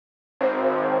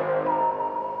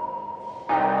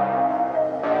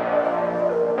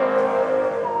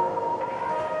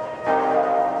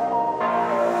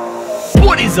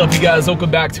is up, you guys?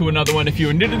 Welcome back to another one. If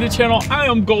you're new to the channel, I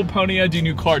am Gold Pony. I do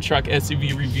new car, truck,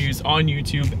 SUV reviews on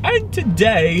YouTube, and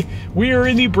today we are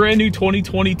in the brand new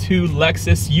 2022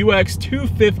 Lexus UX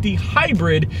 250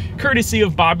 Hybrid, courtesy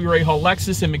of Bobby Ray Hall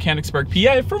Lexus in Mechanicsburg,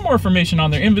 PA. For more information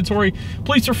on their inventory,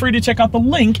 please feel free to check out the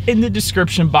link in the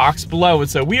description box below. And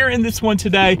so we are in this one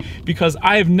today because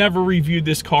I have never reviewed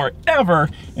this car ever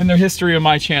in the history of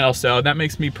my channel, so that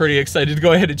makes me pretty excited to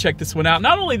go ahead and check this one out.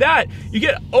 Not only that, you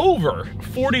get over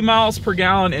 40 miles per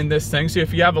gallon in this thing, so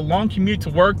if you have a long commute to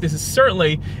work, this is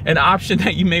certainly an option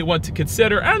that you may want to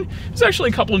consider. And there's actually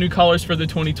a couple of new colors for the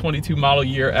 2022 model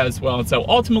year as well. And so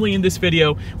ultimately in this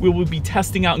video, we will be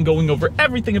testing out and going over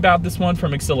everything about this one,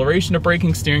 from acceleration to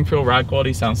braking, steering feel, ride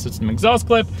quality, sound system, exhaust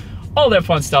clip, all that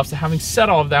fun stuff. So having said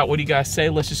all of that, what do you guys say?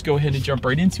 Let's just go ahead and jump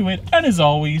right into it. And as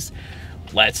always,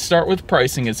 let's start with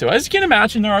pricing. And so as you can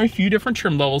imagine, there are a few different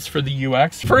trim levels for the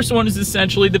UX. First one is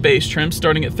essentially the base trim,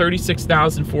 starting at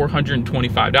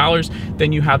 $36,425.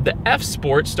 Then you have the F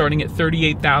Sport starting at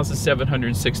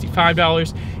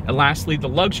 $38,765. And lastly, the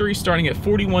luxury starting at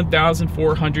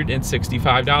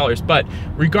 $41,465. But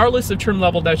regardless of trim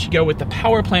level that you go with, the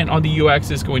power plant on the UX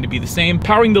is going to be the same.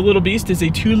 Powering the little beast is a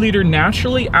 2-liter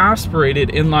naturally aspirated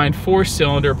inline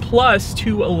 4-cylinder plus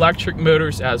 2 electric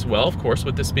motors as well, of course,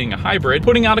 with this being a hybrid,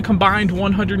 putting out a combined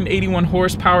 181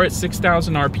 horsepower at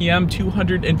 6,000 RPM,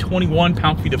 221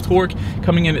 pound-feet of torque,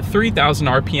 coming in at 3,000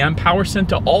 RPM, power sent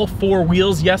to all 4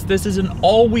 wheels. Yes, this is an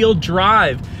all-wheel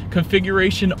drive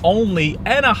configuration only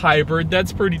and a hybrid.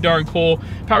 That's pretty darn cool.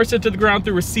 Power sent to the ground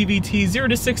through a CVT, 0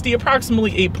 to 60, approximately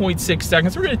 8.6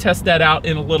 seconds. We're gonna test that out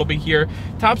in a little bit here.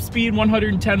 Top speed,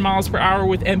 110 miles per hour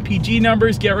with MPG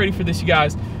numbers. Get ready for this, you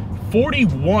guys.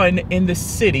 41 in the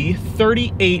city,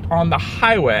 38 on the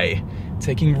highway,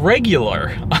 taking regular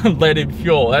unleaded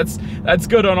fuel. That's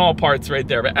good on all parts right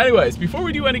there. But anyways, before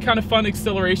we do any kind of fun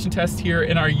acceleration test here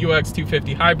in our UX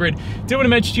 250 Hybrid, do want to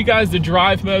mention to you guys the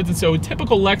drive modes. And so in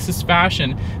typical Lexus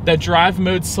fashion, that drive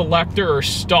mode selector, or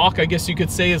stalk, I guess you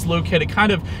could say, is located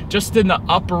kind of just in the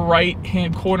upper right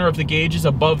hand corner of the gauges,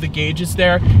 above the gauges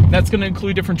there. And that's going to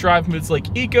include different drive modes like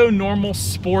Eco, Normal,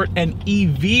 Sport, and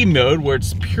EV mode, where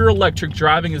it's pure electric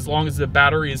driving as long as the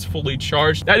battery is fully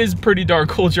charged. That is pretty darn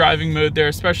cool driving mode there,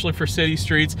 especially for city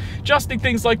streets, adjusting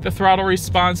things like the throttle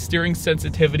response, steering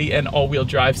sensitivity, and all-wheel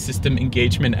drive system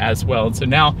engagement as well. And so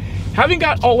now, having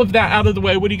got all of that out of the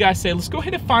way, what do you guys say? Let's go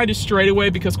ahead and find a straightaway,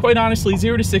 because quite honestly,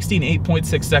 0 to 60 in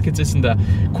 8.6 seconds isn't the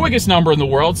quickest number in the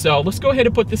world. So let's go ahead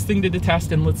and put this thing to the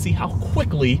test, and let's see how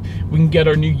quickly we can get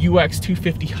our new UX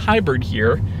 250 Hybrid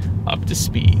here up to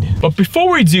speed. But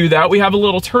before we do that, we have a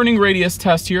little turning radius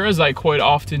test here, as I quite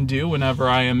often do whenever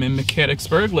I am in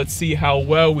Mechanicsburg. Let's see how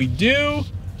well we do.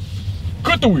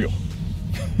 Cut the wheel.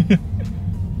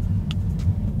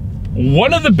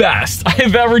 One of the best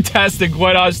I've ever tested,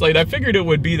 quite honestly, and I figured it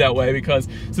would be that way because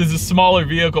this is a smaller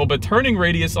vehicle, but turning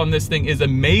radius on this thing is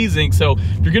amazing. So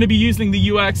if you're gonna be using the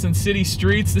UX in city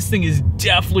streets, this thing is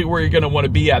definitely where you're gonna wanna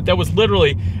be at. That was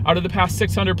literally, out of the past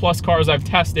 600 plus cars I've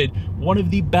tested, one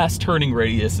of the best turning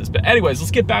radiuses. But anyways,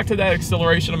 let's get back to that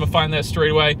acceleration. I'm gonna find that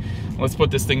straight away. Let's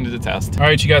put this thing to the test. All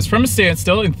right, you guys, from a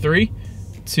standstill in 3,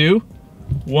 2,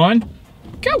 1,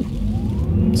 go.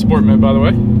 Sport mode, by the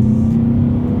way.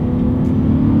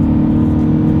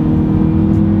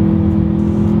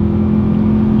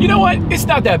 You know what? It's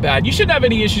not that bad. You shouldn't have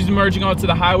any issues emerging onto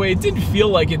the highway. It didn't feel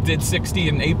like it did 60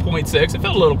 in 8.6. It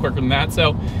felt a little quicker than that,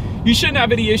 so you shouldn't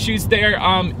have any issues there.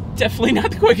 Definitely not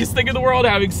the quickest thing in the world,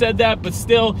 having said that, but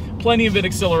still plenty of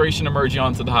acceleration emerging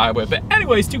onto the highway. But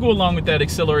anyways, to go along with that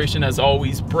acceleration, as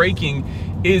always, braking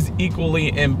is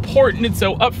equally important. And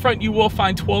so up front, you will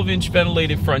find 12-inch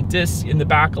ventilated front discs. In the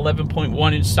back,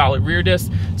 11.1-inch solid rear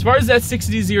disc. As far as that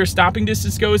 60-0 stopping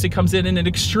distance goes, it comes in an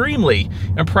extremely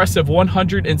impressive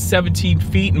 117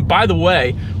 feet. And by the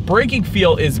way, braking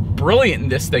feel is brilliant in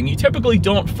this thing. You typically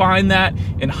don't find that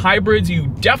in hybrids. You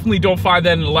definitely don't find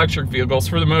that in electric vehicles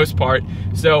for the most part.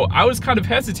 So I was kind of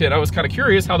hesitant. I was kind of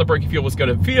curious how the braking feel was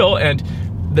going to feel, and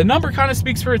the number kind of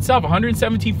speaks for itself.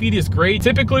 117 feet is great.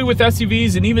 Typically with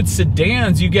SUVs and even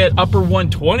sedans, you get upper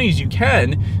 120s, you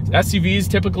can. SUVs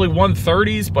typically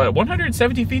 130s, but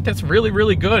 170 feet, that's really,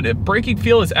 really good. Braking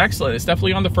feel is excellent. It's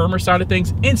definitely on the firmer side of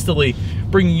things, instantly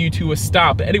bringing you to a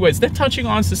stop. But anyways, then touching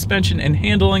on suspension and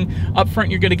handling. Up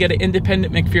front, you're gonna get an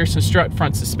independent McPherson strut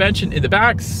front suspension. In the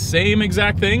back, same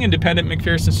exact thing, independent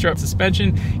McPherson strut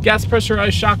suspension. Gas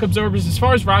pressurized shock absorbers. As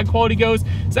far as ride quality goes,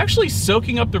 it's actually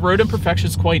soaking up the road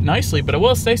imperfections quite nicely. But I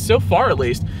will say, so far at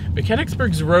least,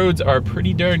 Mechanicsburg's roads are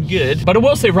pretty darn good. But I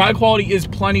will say ride quality is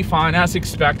plenty fine as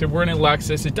expected. We're in a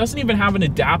Lexus. It doesn't even have an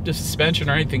adaptive suspension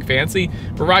or anything fancy,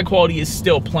 but ride quality is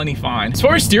still plenty fine. As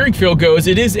far as steering feel goes,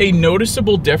 it is a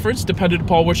noticeable difference depending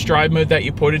upon which drive mode that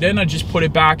you put it in. I just put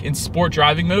it back in sport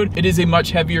driving mode. It is a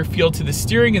much heavier feel to the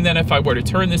steering, and then if I were to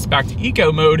turn this back to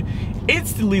eco mode,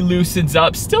 instantly loosens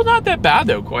up. Still not that bad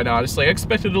though, quite honestly. I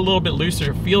expected a little bit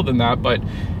looser feel than that, but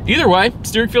either way,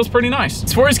 steering feels pretty nice.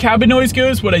 As far as cabin noise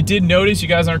goes, what I did notice, you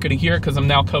guys aren't gonna hear it because I'm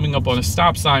now coming up on a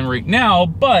stop sign right now,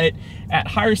 but at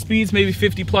higher speeds, maybe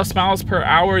 50 plus miles per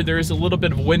hour, there is a little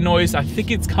bit of wind noise. I think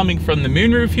it's coming from the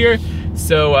moonroof here.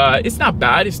 So it's not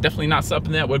bad. It's definitely not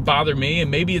something that would bother me.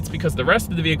 And maybe it's because the rest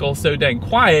of the vehicle is so dang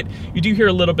quiet, you do hear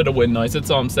a little bit of wind noise. That's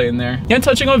all I'm saying there. And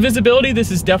touching on visibility,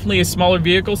 this is definitely a smaller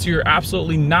vehicle, so you're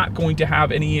absolutely not going to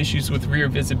have any issues with rear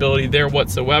visibility there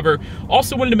whatsoever.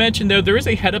 Also wanted to mention though, there is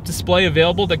a head-up display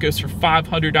available that goes for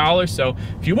 $500. So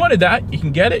if you wanted that, you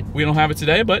can get it. We don't have it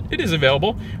today, but it is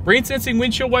available. Rain sensing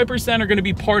windshield wipers then are going to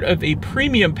be part of a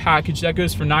premium package that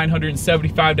goes for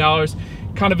 $975.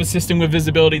 Kind of assisting with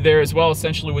visibility there as well.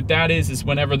 Essentially what that is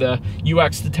whenever the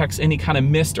UX detects any kind of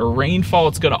mist or rainfall,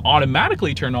 it's going to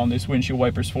automatically turn on those windshield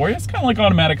wipers for you. It's kind of like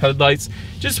automatic headlights.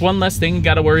 Just one less thing you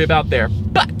got to worry about there.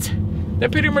 But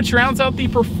that pretty much rounds out the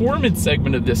performance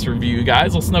segment of this review,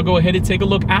 guys. Let's now go ahead and take a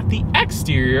look at the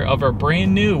exterior of our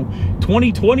brand new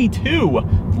 2022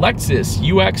 Lexus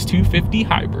UX 250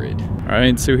 Hybrid. All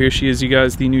right, so here she is, you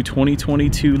guys, the new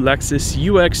 2022 Lexus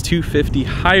UX 250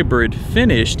 Hybrid,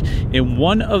 finished in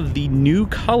one of the new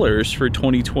colors for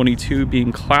 2022,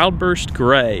 being Cloudburst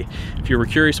Gray. If you were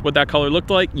curious what that color looked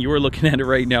like, you are looking at it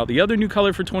right now. The other new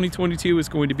color for 2022 is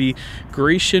going to be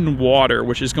Grecian Water,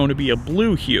 which is going to be a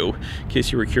blue hue. In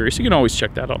case you were curious, you can always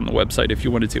check that out on the website if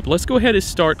you wanted to. But let's go ahead and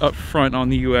start up front on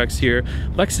the UX here.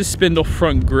 Lexus spindle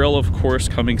front grille, of course,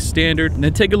 coming standard. And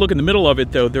then take a look in the middle of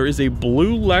it, though. There is a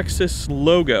blue Lexus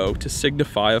logo to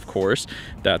signify, of course,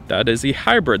 that that is a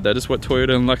hybrid. That is what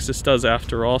Toyota and Lexus does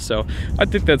after all. So I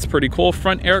think that's pretty cool.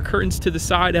 Front air curtains to the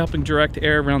side, helping direct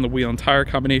air around the wheel and tire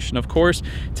combination, of course.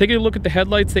 Taking a look at the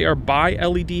headlights, they are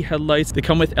bi-LED headlights. They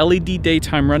come with LED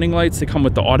daytime running lights. They come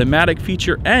with the automatic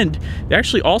feature, and they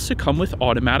actually also come with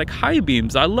automatic high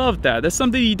beams. I love that. That's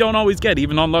something you don't always get,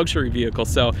 even on luxury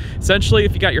vehicles. So essentially,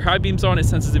 if you got your high beams on, it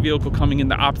senses the vehicle coming in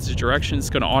the opposite direction. It's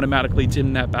going to automatically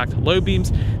dim that back to low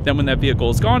beams. Then when that vehicle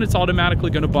is gone, it's automatically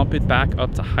going to bump it back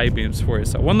up to high beams for you.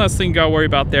 So one less thing you got to worry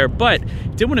about there. But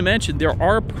did want to mention, there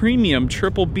are premium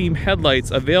triple beam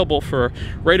headlights available for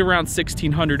right around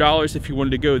 $1,600 if you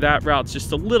wanted to go that route. It's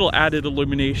just a little added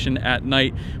illumination at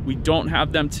night. We don't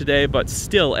have them today, but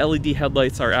still, LED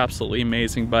headlights are absolutely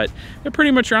amazing. But it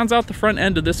pretty much rounds out the front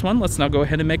end of this one. Let's now go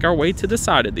ahead and make our way to the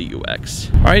side of the UX.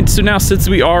 All right, so now since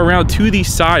we are around to the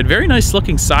side, very nice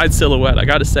looking side silhouette, I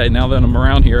gotta say, now that I'm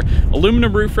around here.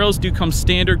 Aluminum roof rails do come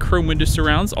standard. Chrome window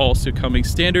surrounds also coming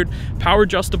standard. Power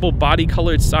adjustable body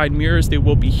colored side mirrors. They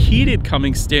will be heated,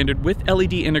 coming standard with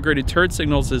LED integrated turn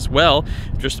signals as well.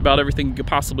 Just about everything you could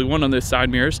possibly want on those side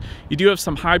mirrors. You do have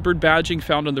some hybrid badging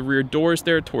found on the rear doors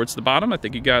there towards the bottom. I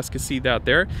think you guys can see that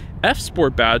there.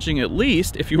 F-Sport badging, at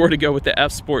least if you were to go with the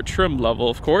F-Sport trim level,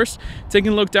 of course.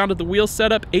 Taking a look down at the wheel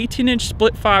setup, 18-inch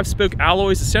split 5-spoke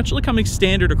alloys, essentially coming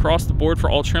standard across the board for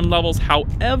all trim levels.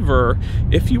 However,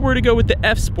 if you were to go with the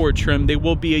F-Sport trim, they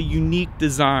will be a unique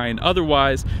design.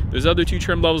 Otherwise, those other two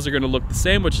trim levels are going to look the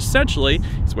same, which essentially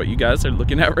is what you guys are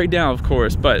looking at right now, of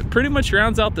course. But pretty much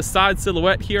rounds out the side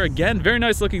silhouette here. Again, very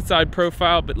nice looking side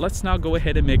profile, but let's now go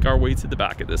ahead and make our way to the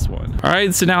back of this one. All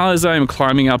right, so now as I am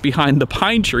climbing out behind the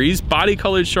pine trees, body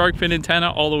colored shark fin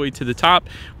antenna all the way to the top,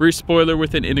 rear spoiler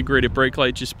with an integrated brake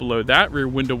light just below that, rear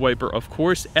window wiper, of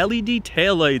course, LED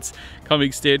taillights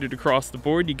coming standard across the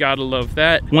board. You gotta love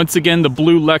that. Once again, the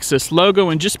blue Lexus logo,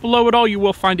 and just below it all, you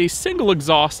will find a single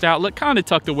exhaust outlet kind of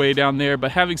tucked away down there.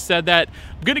 But having said that,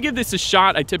 I'm gonna give this a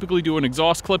shot. I typically do an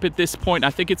exhaust clip at this point. I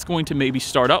think it's going to maybe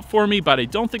start up for me, but I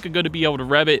don't think I'm gonna be able to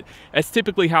rev it. That's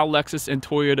typically how Lexus and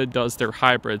Toyota does their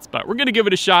hybrids, but we're gonna give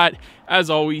it a shot. As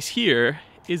always, here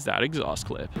is that exhaust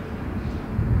clip.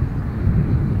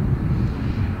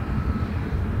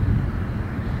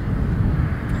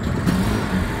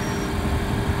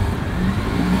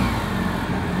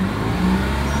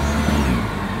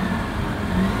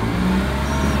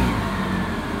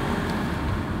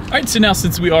 All right, so now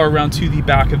since we are around to the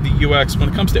back of the UX, when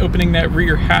it comes to opening that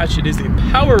rear hatch, it is a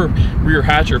power rear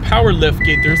hatch or power lift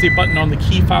gate. There's a button on the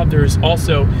key fob. There is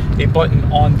also a button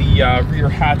on the rear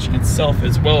hatch itself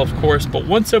as well, of course. But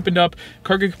once opened up,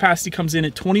 cargo capacity comes in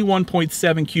at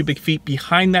 21.7 cubic feet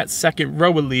behind that second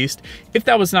row at least. If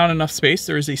that was not enough space,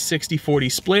 there is a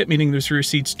 60-40 split, meaning those rear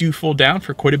seats do fold down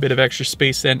for quite a bit of extra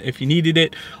space then if you needed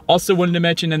it. Also wanted to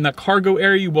mention in the cargo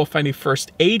area, you will find a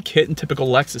first aid kit in typical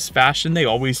Lexus fashion. They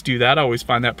always do that. I always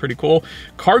find that pretty cool.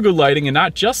 Cargo lighting, and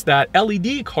not just that,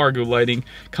 LED cargo lighting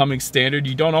coming standard.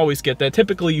 You don't always get that.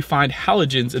 Typically you find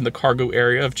halogens in the cargo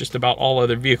area of just about all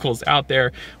other vehicles out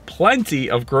there. Plenty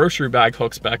of grocery bag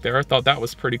hooks back there. I thought that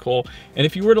was pretty cool. And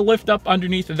if you were to lift up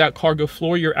underneath of that cargo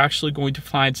floor, you're actually going to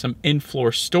find some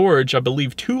in-floor storage. I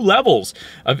believe 2 levels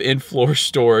of in-floor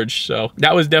storage. So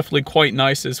that was definitely quite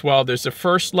nice as well. There's the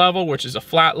first level, which is a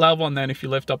flat level. And then if you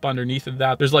lift up underneath of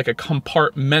that, there's like a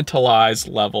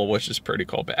compartmentalized level, which is pretty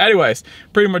cool. But anyways,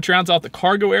 pretty much rounds out the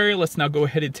cargo area. Let's now go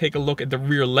ahead and take a look at the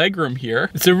rear legroom here.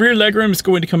 So rear legroom is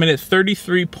going to come in at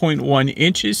 33.1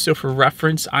 inches. So for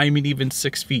reference, I'm an even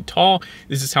 6 feet tall.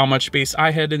 This is how much space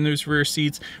I had in those rear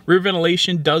seats. Rear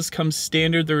ventilation does come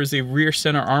standard. There is a rear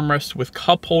center armrest with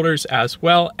cup holders as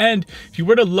well. And if you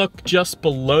were to look just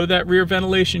below that rear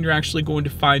ventilation, you're actually going to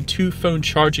find 2 phone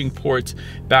charging ports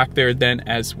back there then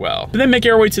as well. And then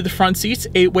making our way to the front seats,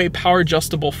 8-way power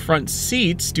adjustable front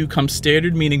seats do come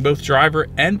standard, meaning both driver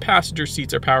and passenger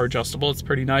seats are power adjustable. It's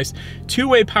pretty nice.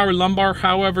 2-way power lumbar,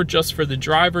 however, just for the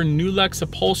driver. New Lex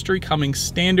upholstery coming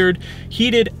standard.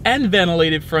 Heated and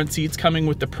ventilated front seats coming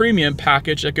with the premium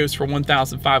package that goes for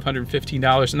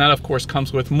 $1,515. And that of course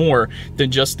comes with more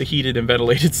than just the heated and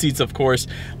ventilated seats, of course.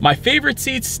 My favorite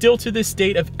seats still to this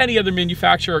date of any other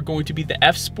manufacturer are going to be the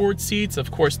F Sport seats.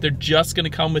 Of course, they're just going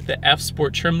to come with the F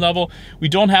Sport trim level. We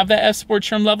don't have that F Sport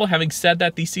trim level. Having said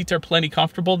that, these seats are plenty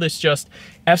comfortable. This just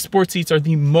F Sport seats are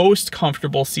the most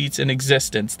comfortable seats in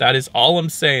existence. That is all I'm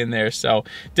saying there. So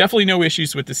definitely no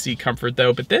issues with the seat comfort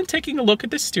though. But then taking a look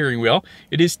at the steering wheel,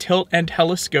 it is tilt and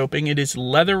telescoping. It is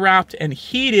leather wrapped and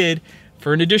heated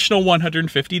for an additional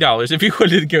 $150 if you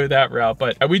wanted to go that route.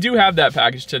 But we do have that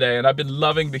package today, and I've been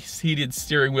loving the heated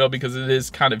steering wheel because it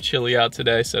is kind of chilly out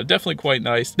today, so definitely quite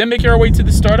nice. Then making our way to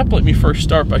the startup, let me first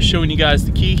start by showing you guys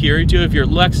the key here. You do have your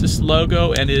Lexus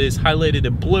logo, and it is highlighted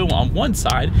in blue on one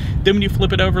side. Then when you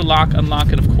flip it over, lock, unlock,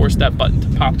 and of course that button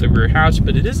to pop the rear hatch,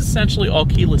 but it is essentially all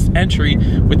keyless entry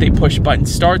with a push button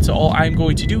start. So all I'm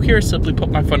going to do here is simply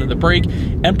put my foot on the brake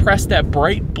and press that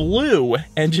bright blue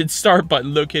engine start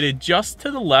button located just to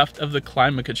the left of the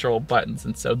climate control buttons.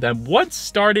 And so then once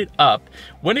started up,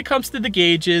 when it comes to the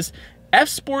gauges, F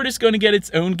Sport is going to get its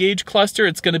own gauge cluster.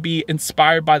 It's going to be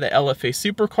inspired by the LFA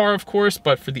Supercar, of course,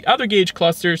 but for the other gauge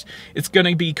clusters, it's going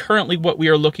to be currently what we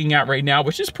are looking at right now,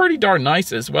 which is pretty darn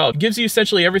nice as well. It gives you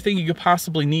essentially everything you could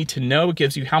possibly need to know. It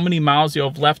gives you how many miles you'll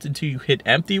have left until you hit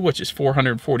empty, which is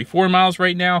 444 miles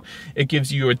right now. It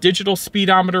gives you a digital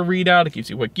speedometer readout. It gives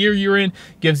you what gear you're in.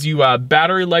 It gives you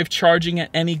battery life charging at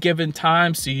any given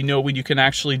time, so you know when you can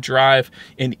actually drive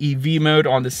in EV mode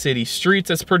on the city streets.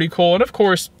 That's pretty cool. And of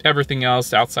course, everything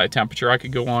else, outside temperature, I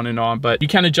could go on, but you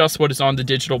can adjust what is on the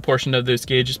digital portion of those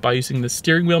gauges by using the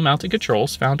steering wheel mounted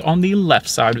controls found on the left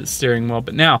side of the steering wheel.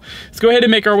 But now let's go ahead and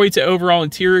make our way to overall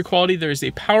interior quality. There's a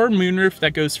power moonroof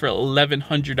that goes for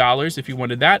 $1,100 if you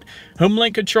wanted that.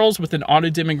 HomeLink controls with an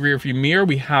auto dimming rear view mirror,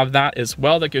 we have that as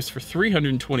well. That goes for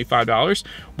 $325.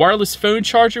 Wireless phone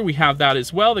charger, we have that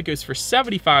as well. That goes for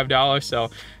 $75.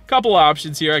 So couple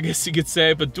options here, I guess you could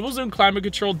say, but dual zone climate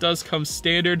control does come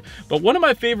standard. But one of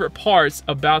my favorite parts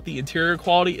about the interior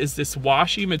quality is this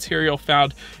washi material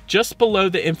found just below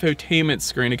the infotainment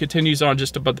screen. It continues on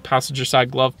just above the passenger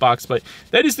side glove box, but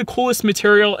that is the coolest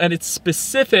material, and it's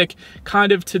specific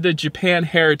kind of to the Japan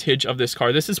heritage of this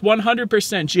car. This is 100%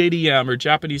 JDM, or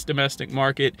Japanese domestic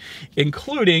market,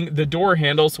 including the door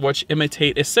handles, which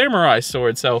imitate a samurai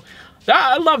sword. So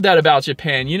I love that about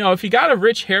Japan. You know, if you got a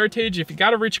rich heritage, if you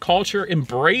got a rich culture,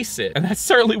 embrace it. And that's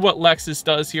certainly what Lexus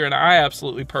does here, and I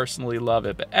absolutely personally love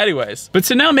it. But anyways,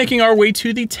 so now making our way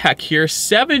to the tech here,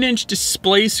 7-inch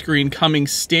display screen coming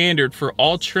standard for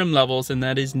all trim levels, and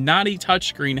that is not a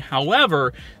touchscreen.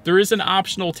 However, there is an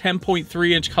optional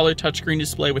 10.3-inch color touchscreen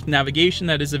display with navigation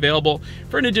that is available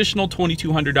for an additional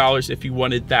 $2,200 if you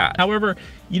wanted that. However,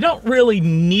 you don't really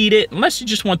need it unless you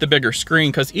just want the bigger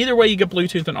screen, because either way you get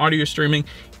Bluetooth and audio streaming,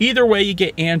 either way you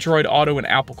get Android Auto and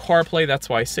Apple CarPlay. That's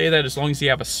why I say that. As long as you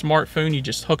have a smartphone, you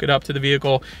just hook it up to the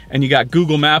vehicle, and you got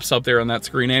Google Maps up there on that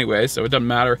screen anyway, so it doesn't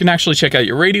matter. You can actually check out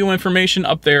your radio information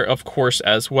up there, of course,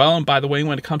 as well. And by the way,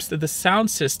 when it comes to the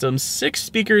sound system, 6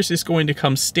 speakers is going to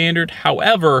come standard.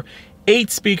 However, 8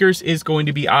 speakers is going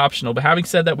to be optional. But having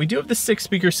said that, we do have the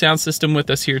 6-speaker sound system with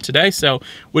us here today. So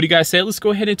what do you guys say? Let's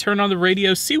go ahead and turn on the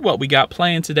radio, see what we got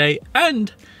playing today,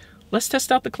 and let's test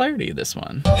out the clarity of this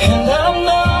one. And I'm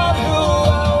not who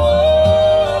I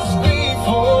was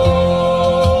before.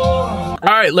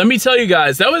 All right, let me tell you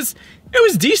guys, it was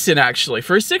decent actually.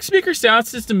 For a 6-speaker sound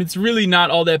system, it's really not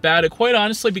all that bad. And quite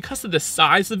honestly, because of the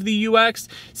size of the UX,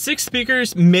 6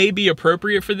 speakers may be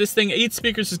appropriate for this thing. 8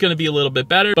 speakers is gonna be a little bit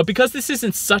better. But because this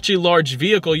isn't such a large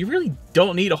vehicle, you really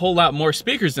don't need a whole lot more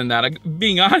speakers than that,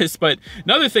 being honest. But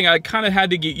another thing I kind of had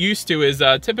to get used to is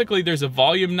typically there's a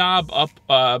volume knob up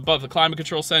above the climate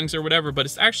control settings or whatever, but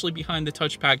it's actually behind the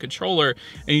touchpad controller,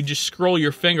 and you just scroll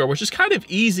your finger, which is kind of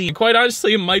easy. And quite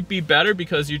honestly, it might be better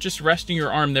because you're just resting your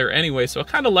arm there anyway. So I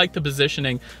kind of like the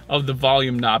positioning of the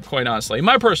volume knob, quite honestly, in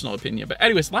my personal opinion. But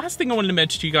anyways, last thing I wanted to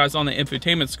mention to you guys on the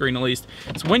infotainment screen at least,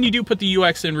 is when you do put the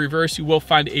UX in reverse, you will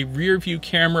find a rear view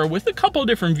camera with a couple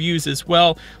different views as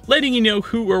well, letting you know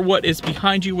who or what is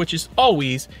behind you, which is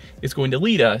always going to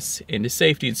lead us into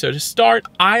safety. And so to start,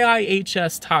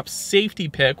 IIHS top safety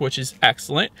pick, which is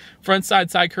excellent. Front side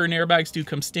curtain airbags do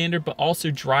come standard, but also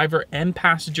driver and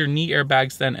passenger knee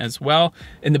airbags then as well.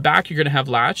 In the back, you're gonna have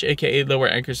latch, AKA lower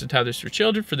anchors and tethers for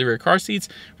children for the rear car seats,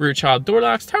 rear child door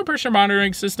locks, tire pressure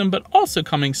monitoring system, but also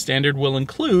coming standard will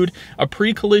include a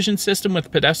pre-collision system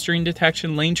with pedestrian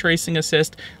detection, lane tracing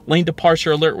assist, lane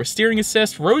departure alert with steering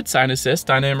assist, road sign assist,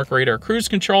 dynamic radar cruise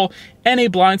control, and a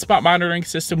blind spot monitoring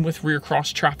system with rear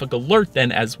cross traffic alert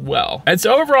then as well. And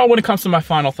so overall, when it comes to my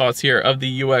final thoughts here of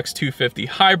the UX 250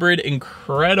 hybrid,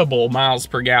 incredible miles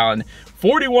per gallon.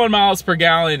 41 miles per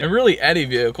gallon, and really any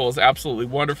vehicle is absolutely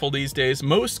wonderful these days.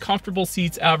 Most comfortable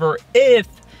seats ever if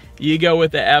you go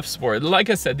with the F Sport.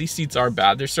 Like I said, these seats aren't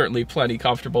bad. They're certainly plenty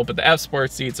comfortable, but the F Sport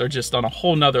seats are just on a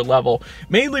whole nother level,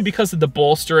 mainly because of the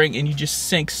bolstering, and you just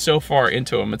sink so far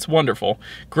into them. It's wonderful.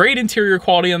 Great interior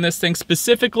quality on this thing.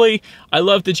 Specifically, I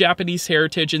love the Japanese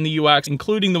heritage in the UX,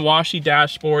 including the washi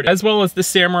dashboard, as well as the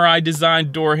samurai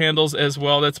designed door handles as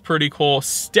well. That's pretty cool.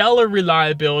 Stellar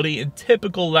reliability in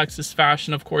typical Lexus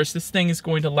fashion. Of course, this thing is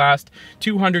going to last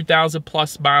 200,000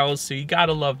 plus miles, so you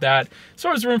gotta love that. As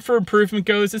far as room for improvement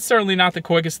goes, it's certainly not the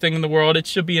quickest thing in the world. It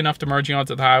should be enough to merge you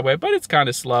onto the highway, but it's kind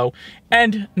of slow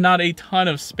and not a ton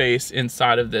of space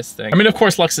inside of this thing. I mean, of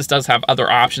course, Lexus does have other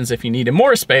options if you needed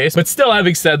more space, but still,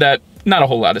 having said that, not a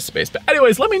whole lot of space. But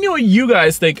anyways, let me know what you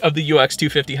guys think of the UX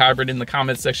 250 hybrid in the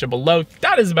comments section below.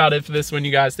 That is about it for this one,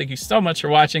 you guys. Thank you so much for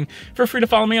watching. Feel free to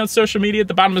follow me on social media at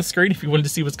the bottom of the screen if you wanted to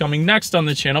see what's coming next on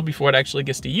the channel before it actually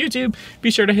gets to YouTube. Be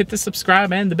sure to hit the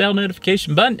subscribe and the bell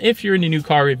notification button if you're into new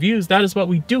car reviews. That is what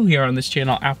we do here on this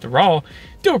channel after all.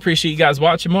 Do appreciate you guys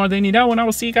watching more than you know, and I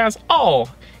will see you guys all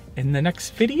in the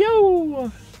next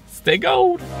video. Stay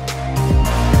gold.